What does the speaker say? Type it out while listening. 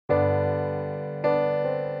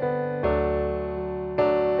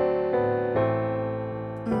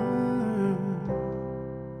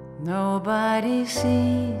Nobody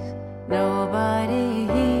sees, nobody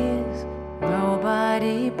hears,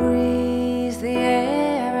 nobody breathes the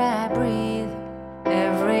air I breathe.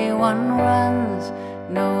 Everyone runs,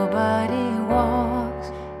 nobody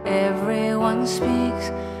walks, everyone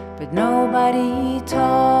speaks, but nobody talks.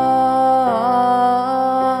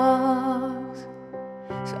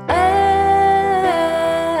 So I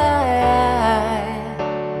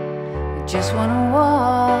just wanna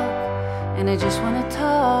walk, and I just wanna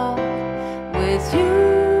talk with you.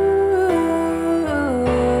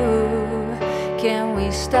 Can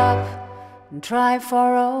we stop and try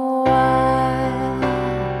for a while?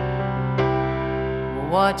 We're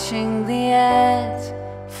watching the ads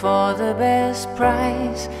for the best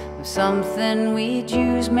price of something we'd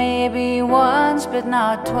use maybe once but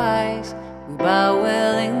not twice. We bow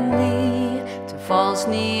willingly to false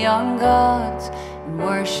neon gods and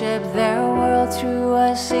worship their world through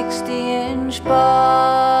a 60-inch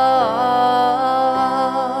box.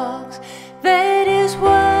 That is why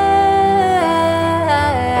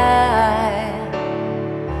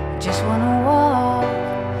I just wanna walk,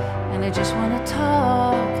 and I just wanna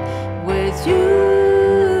talk with you.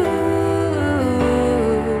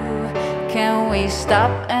 Can we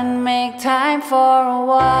stop and make time for a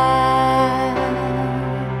while?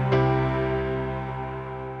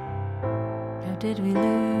 How did we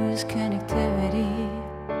lose connectivity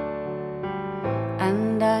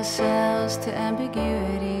and ourselves to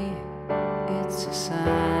ambiguity? It's a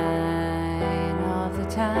sign of the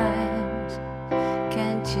times.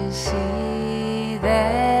 Can't you see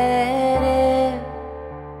that if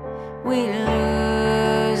we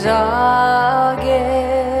lose our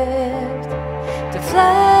gift to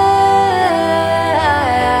fly,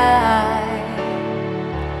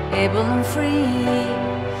 able and free,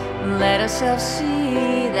 and let ourselves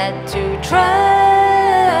see that to try,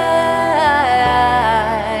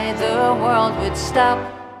 the world would stop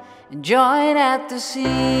and join at the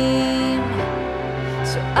seam.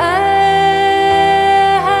 So